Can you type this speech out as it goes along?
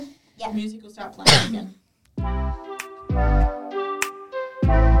the music will start playing again.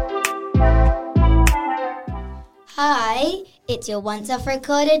 Hi, it's your once off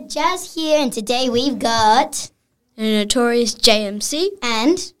recorded Jazz here, and today we've got The Notorious JMC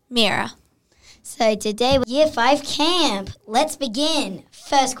and Mira. So today Year 5 camp. Let's begin.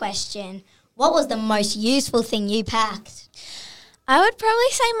 First question. What was the most useful thing you packed? I would probably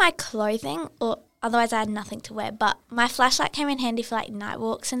say my clothing, or otherwise I had nothing to wear, but my flashlight came in handy for like night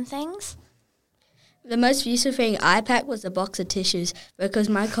walks and things. The most useful thing I packed was a box of tissues because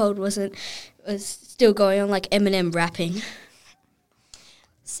my cold was still going on, like Eminem rapping.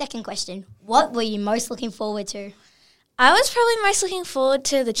 Second question. What were you most looking forward to? I was probably most looking forward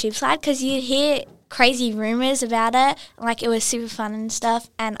to the tube slide because you hear crazy rumours about it, like it was super fun and stuff,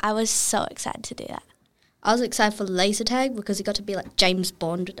 and I was so excited to do that. I was excited for laser tag because it got to be like James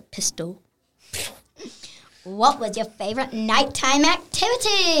Bond with a pistol. What was your favourite nighttime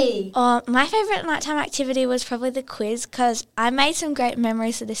activity? My favourite nighttime activity was probably the quiz because I made some great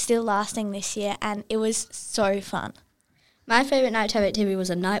memories that are still lasting this year, and it was so fun. My favourite nighttime activity was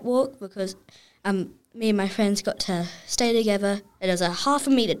a night walk because me and my friends got to stay together. It was a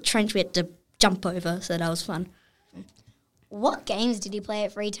 1/2 metre trench we had to jump over, so that was fun. What games did you play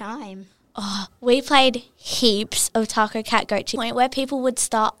at free time? We played heaps of Taco Cat Goat Cheese, point where people would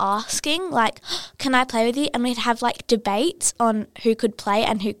start asking, like, can I play with you? And we'd have, like, debates on who could play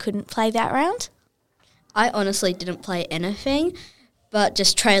and who couldn't play that round. I honestly didn't play anything, but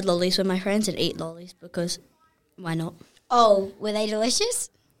just trade lollies with my friends and eat lollies because why not? Oh, were they delicious?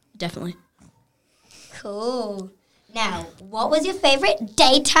 Definitely. Cool. Now, what was your favourite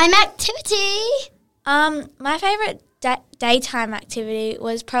daytime activity? My favourite daytime activity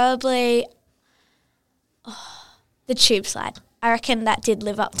was probably the tube slide. I reckon that did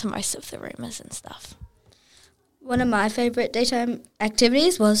live up to most of the rumours and stuff. One of my favourite daytime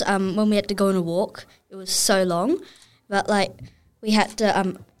activities was when we had to go on a walk. It was so long, but like we had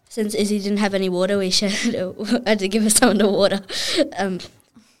to, since Izzy didn't have any water, we had to give her some of the water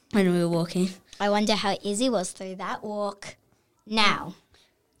when we were walking. I wonder how Izzy was through that walk. Now,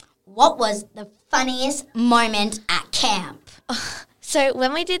 what was the funniest moment at camp? So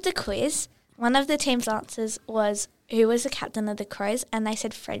when we did the quiz, one of the team's answers was who was the captain of the Crows, and they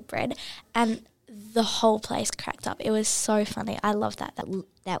said Fred Bread, and the whole place cracked up. It was so funny. I love that.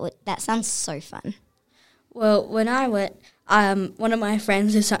 That sounds so fun. Well, when I went, one of my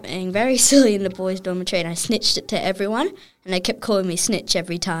friends did something very silly in the boys' dormitory, and I snitched it to everyone, and they kept calling me Snitch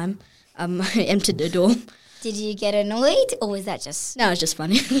every time I entered the dorm. Did you get annoyed, or was that just... No, it was just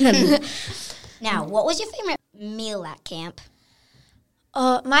funny. Now, what was your favourite meal at camp?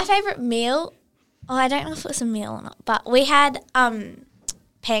 My favourite meal, I don't know if it was a meal or not, but we had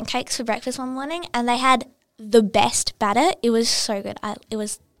pancakes for breakfast one morning, and they had the best batter. It was so good. It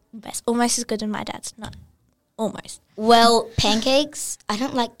was the best. Almost as good as my dad's. Not almost. Well, pancakes, I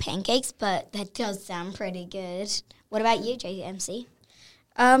don't like pancakes, but that does sound pretty good. What about you, JMC?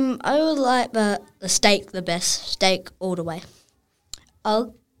 I would like the steak the best. Steak all the way.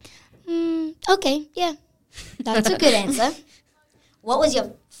 Oh, okay, yeah. That's a good answer. What was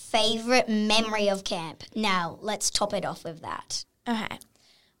your favourite memory of camp? Now, let's top it off with that. Okay.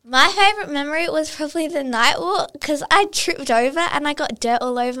 My favourite memory was probably the night walk because I tripped over and I got dirt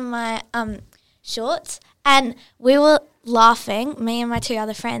all over my shorts, and we were laughing, me and my 2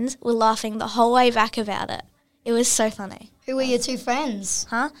 other friends were laughing the whole way back about it. It was so funny. Who were your 2 friends?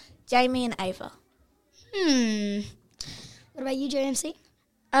 Jamie and Ava. What about you, JMC?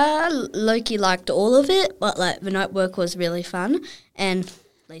 Loki liked all of it, but like the night work was really fun, and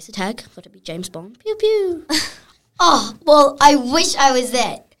laser tag got to be James Bond. Pew pew. Oh, well, I wish I was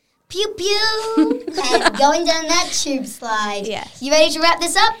there. Pew pew. And going down that tube slide. Yes. You ready to wrap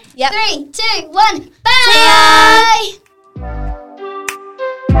this up? Yep. 3, 2, 1. Bye.